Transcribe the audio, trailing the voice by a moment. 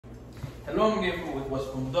Hello, I'm here with What's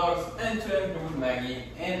From Dogs, and today I'm here with Maggie,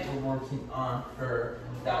 and we're working on her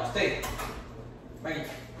downstate. Maggie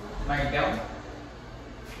down?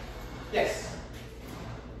 Yes.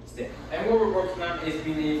 Stay. And what we're working on is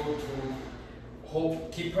being able to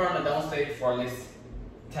keep her on the downstate for at least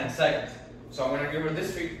 10 seconds. So I'm gonna give her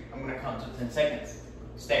this treat, I'm gonna count to 10 seconds.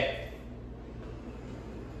 Stay.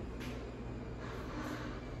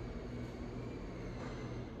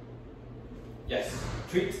 Yes,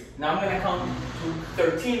 treat. Now I'm going to count to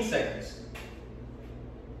 13 seconds.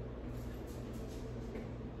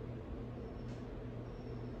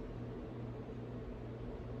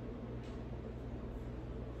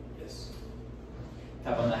 Yes.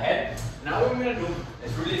 Tap on the head. Now what I'm going to do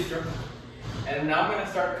is release her. And now I'm going to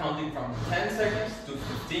start counting from 10 seconds to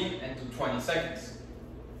 15 and to 20 seconds.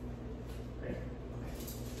 Okay.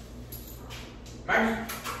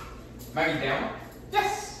 Maggie down.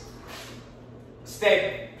 Yes.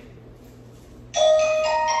 Stay.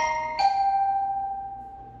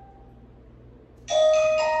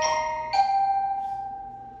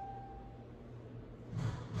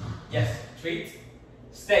 Yes, treat.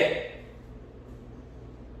 Stay.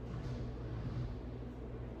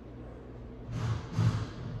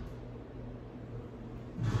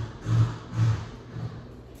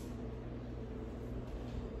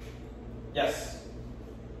 Yes.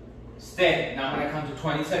 Stay. Now I'm going to count to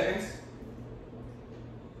 20 seconds.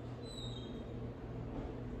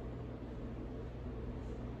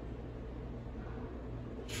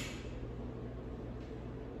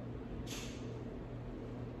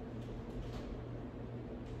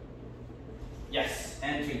 Yes,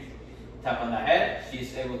 and treat. Tap on the head.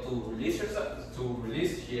 She's able to release herself.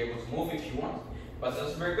 She's able to move if she wants. But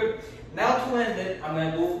that's very good. Now to end it, I'm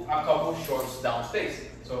gonna do a couple shorts down stays.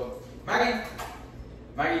 So Maggie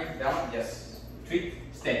down. Yes. Treat.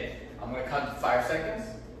 Stay. I'm gonna count to 5 seconds.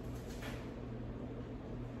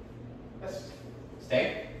 Yes.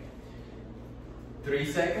 Stay. 3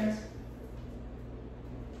 seconds.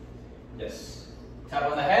 Yes. Tap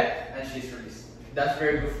on the head, and she's released. That's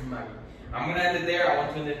very good for Maggie. I'm gonna end it there. I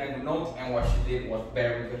want to end it on a good note, and what she did was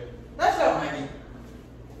very good. That's all, Maggie.